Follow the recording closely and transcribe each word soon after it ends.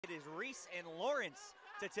It is Reese and Lawrence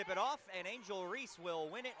to tip it off, and Angel Reese will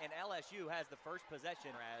win it, and LSU has the first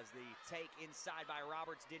possession as the take inside by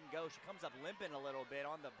Roberts didn't go. She comes up limping a little bit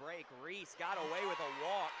on the break. Reese got away with a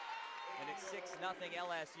walk, and it's 6-0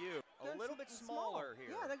 LSU. A little bit smaller here.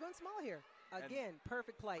 Yeah, they're going small here. Again,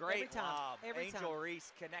 perfect play Great every time. lob. Every Angel time. Reese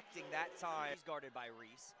connecting that time. He's guarded by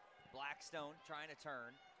Reese. Blackstone trying to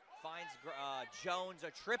turn. Finds Jones,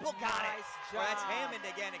 a triple, got it. Oh, that's Hammond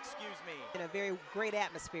again, excuse me. In a very great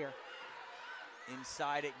atmosphere.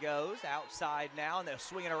 Inside it goes, outside now, and they're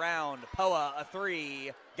swinging around. Poa, a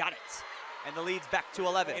three, got it. And the lead's back to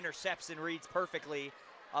 11. Intercepts and reads perfectly.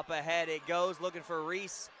 Up ahead it goes, looking for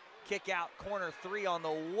Reese. Kick out, corner three on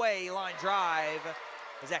the way, line drive.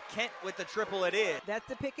 Is that Kent with the triple? It is. That's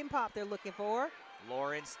the pick and pop they're looking for.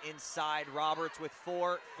 Lawrence inside, Roberts with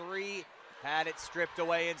 4-3. Had it stripped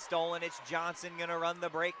away and stolen. It's Johnson gonna run the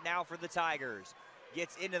break now for the Tigers.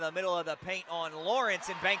 Gets into the middle of the paint on Lawrence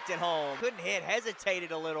and banked it home. Couldn't hit,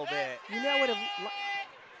 hesitated a little bit. You know what?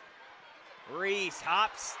 Reese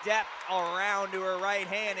hop stepped around to her right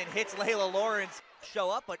hand and hits Layla Lawrence. Show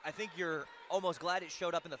up, but I think you're almost glad it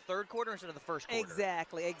showed up in the third quarter instead of the first quarter.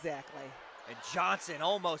 Exactly, exactly. And Johnson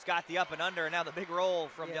almost got the up and under, and now the big roll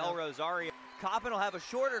from Del Rosario. Coppin will have a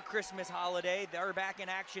shorter Christmas holiday. They're back in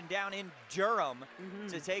action down in Durham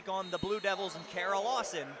to take on the Blue Devils and Carol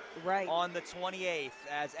Lawson on the 28th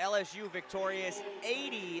as LSU victorious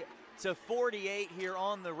 80-48 here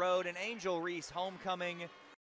on the road. And Angel Reese homecoming